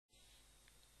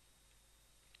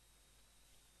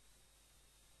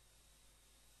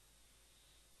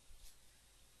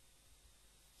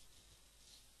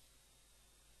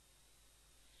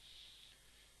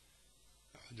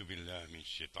أعوذ بالله من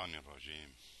الشيطان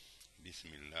الرجيم.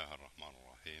 بسم الله الرحمن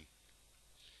الرحيم.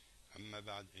 أما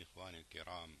بعد، إخواني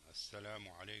الكرام، السلام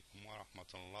عليكم ورحمة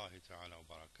الله تعالى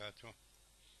وبركاته.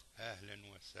 أهلا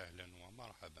وسهلا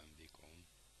ومرحبا بكم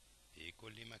في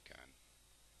كل مكان.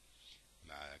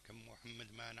 معكم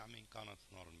محمد مانع من قناة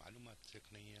نور المعلومات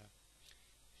التقنية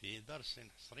في درس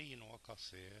حصري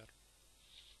وقصير،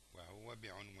 وهو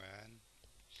بعنوان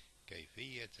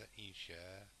كيفية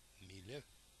إنشاء ملف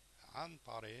عن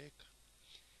طريق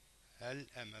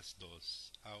الMs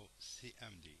Dos أو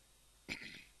CMD.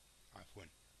 عفوا،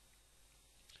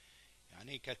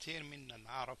 يعني كثير منا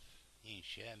نعرف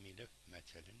إنشاء ملف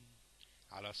مثلا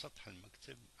على سطح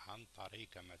المكتب عن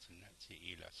طريق مثلا نأتي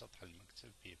إلى سطح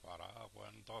المكتب في فراغ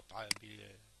ونضغط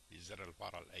بزر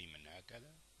الفأرة الأيمن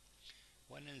هكذا،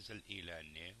 وننزل إلى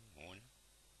نيو هنا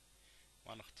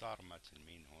ونختار مثلا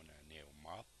من هنا نيو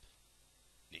ماب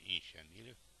لإنشاء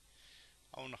ملف،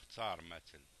 أو نختار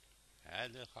مثلا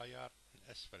هذا الخيار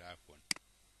الأسفل عفوا،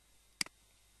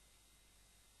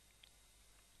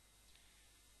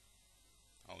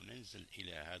 أو ننزل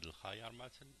إلى هذا الخيار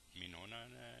مثلا من هنا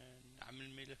نعمل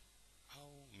ملف،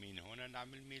 أو من هنا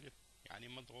نعمل ملف يعني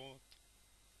مضغوط.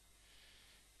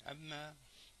 أما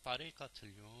طريقة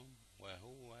اليوم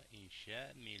وهو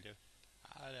إنشاء ملف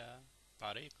على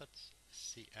طريقة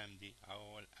CMD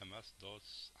أو الMs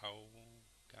Dos، أو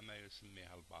كما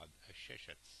يسميها البعض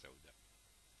الشاشة السوداء.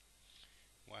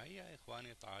 وهي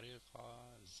إخواني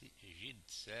طريقة جد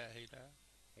سهلة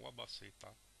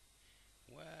وبسيطة،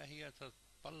 وهي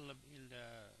تتطلب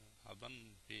إلى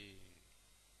أظن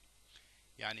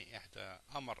يعني إحدى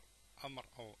أمر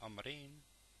أو أمرين،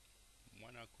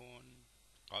 ونكون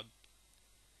قد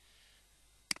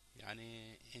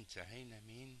يعني انتهينا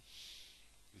من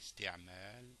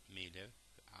استعمال ملف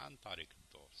عن طريق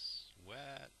الدوس.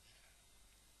 ودون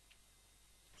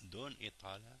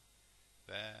إطالة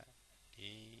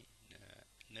فلنذهب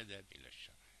إلى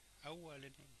الشرح.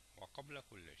 أولا وقبل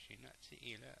كل شيء نأتي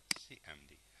إلى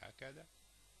CMD هكذا،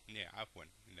 عفوا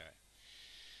لا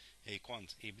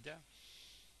كونت ابدأ.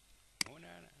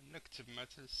 هنا نكتب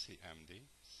مثل CMD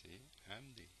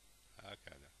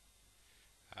هكذا،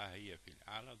 ها هي في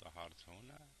الأعلى ظهرت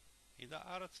هنا.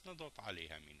 إذا أردت نضغط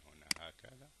عليها من هنا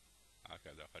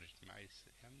هكذا خرجت معي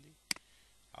CMD،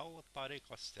 أو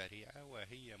الطريقة السريعة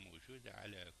وهي موجودة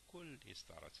على كل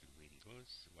إصدارات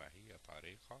الويندوز، وهي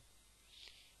طريقة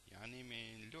يعني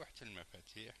من لوحة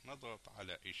المفاتيح نضغط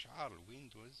على إشعار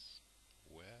الويندوز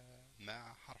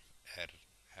ومع حرف R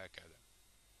هكذا.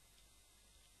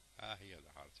 ها هي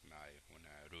ظهرت معي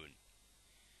هنا رون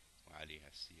وعليها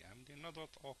CMD،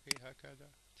 نضغط OK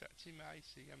هكذا تأتي معي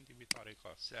CMD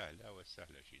بطريقة سهلة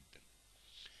وسهلة جدا.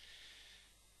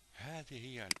 هذه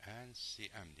هي الآن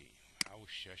CMD أو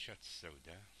الشاشة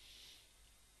السوداء.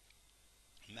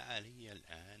 ما لي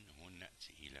الآن هنا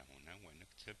نأتي إلى هنا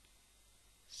ونكتب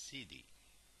CD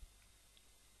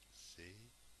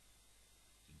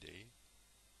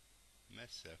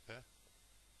مسافة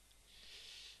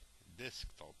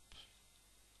ديسكتوب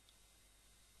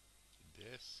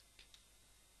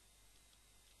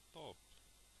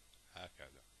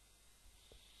هكذا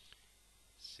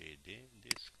CD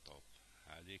ديسكتوب.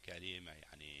 هذه كلمة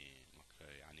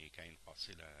يعني كاين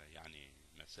فاصلة يعني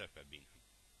مسافة بينهم.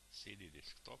 CD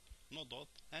ديسكتوب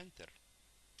نضغط انتر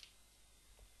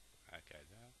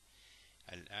هكذا.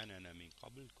 الآن أنا من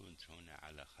قبل كنت هنا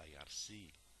على خيار C،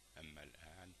 أما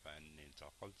الآن فأني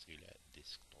انتقلت إلى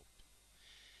ديسكتوب.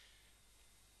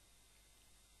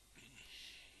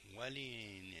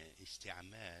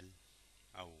 لاستعمال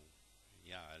أو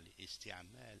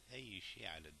لاستعمال أي شيء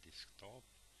على الديسكتوب،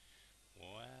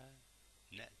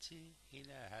 ونأتي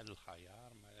إلى هذا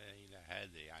الخيار، إلى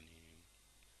هذا يعني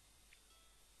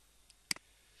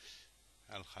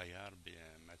الخيار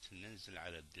مثل ننزل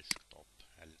على الديسكتوب.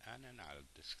 الآن أنا على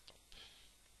الديسكتوب.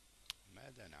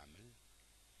 ماذا نعمل؟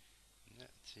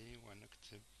 نأتي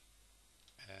ونكتب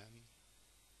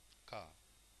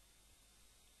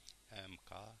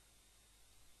MK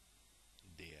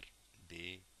DER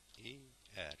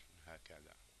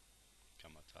هكذا،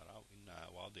 كما ترى إنها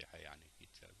واضحة يعني في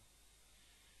الكتابة.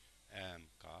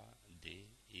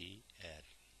 MKDER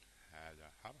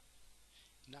هذا حرف.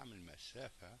 نعمل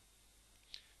مسافة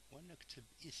ونكتب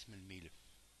اسم الملف،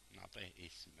 نعطيه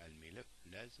اسم الملف،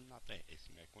 لازم نعطيه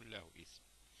اسم، يكون له اسم.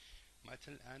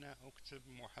 مثل أنا أكتب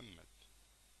محمد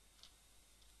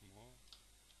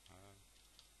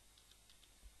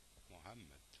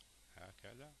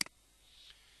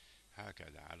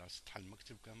هكذا على سطح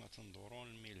المكتب كما تنظرون.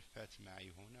 الملفات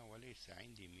معي هنا، وليس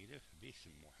عندي ملف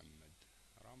باسم محمد.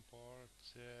 رامبورت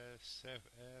سيف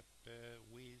اب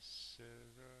ويس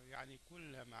يعني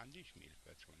كلها ما عنديش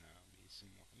ملفات هنا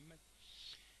باسم محمد.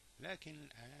 لكن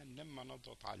الآن لما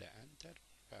نضغط على انتر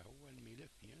فهو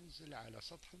الملف ينزل على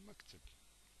سطح المكتب،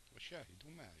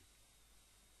 وشاهدوا معي،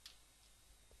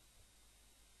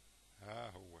 ها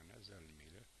هو نزل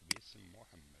الملف باسم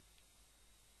محمد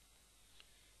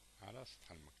على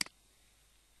سطح المكتب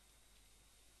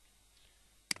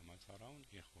كما ترون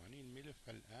إخواني. الملف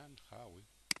الآن خاوي،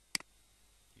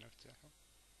 نفتحه،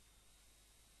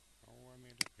 هو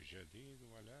ملف جديد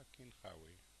ولكن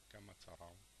خاوي كما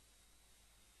ترون.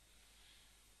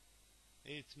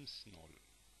 الMs Dos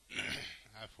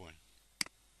عفوا،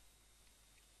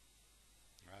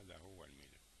 هذا هو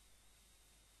الملف.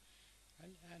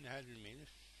 الآن هذا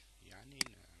الملف يعني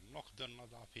نقدر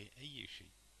نضع فيه أي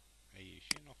شيء، أي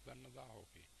شيء نقدر نضعه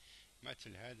فيه.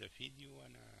 مثل هذا فيديو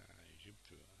أنا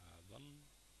جبت، أظن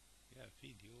يا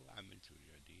فيديو عملته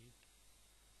جديد،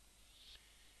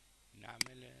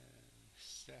 نعمل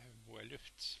سحب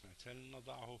ولفت مثلا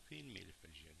نضعه في الملف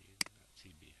الجديد،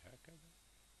 نأتي به هكذا.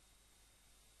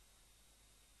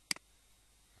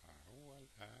 هو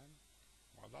الآن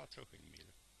وضعته في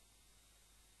الملف،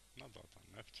 نضغط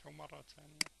نفتحه مرة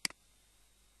ثانية.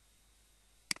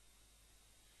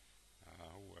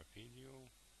 هو فيديو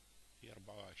في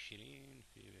 24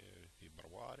 في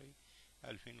فبراير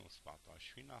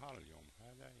 2017 في نهار اليوم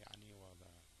هذا، يعني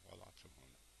وضعته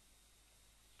هنا.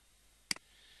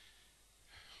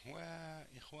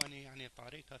 وإخواني يعني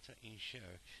طريقة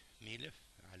إنشاء ملف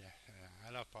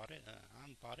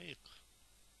عن طريق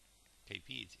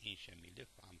كيفية إنشاء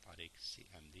ملف عن طريق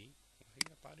CMD،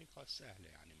 وهي طريقة سهلة،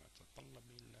 يعني ما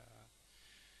تتطلب إلا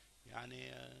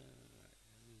يعني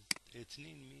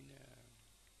اثنين من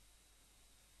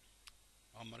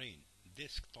أمرين: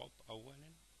 ديسكتوب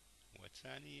أولا،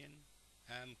 وثانيا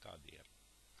كادير،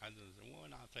 هذا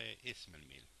ونعطي اسم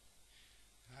الملف.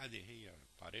 هذه هي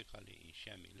الطريقة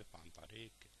لإنشاء ملف عن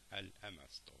طريق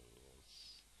الMs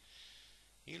Dos.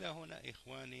 إلى هنا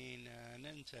إخواني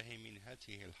ننتهي من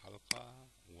هذه الحلقة،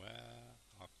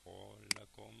 وأقول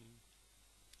لكم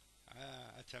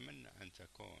أتمنى أن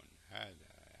تكون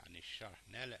هذا يعني الشرح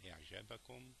نال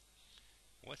إعجابكم،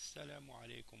 والسلام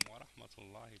عليكم ورحمة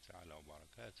الله تعالى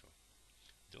وبركاته.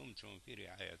 دمتم في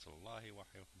رعاية الله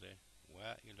وحفظه،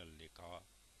 وإلى اللقاء.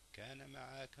 كان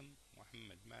معكم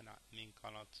محمد مانع من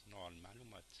قناة نوع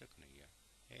المعلومات التقنية.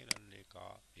 إلى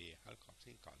اللقاء في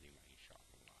حلقة قادمة إن شاء الله.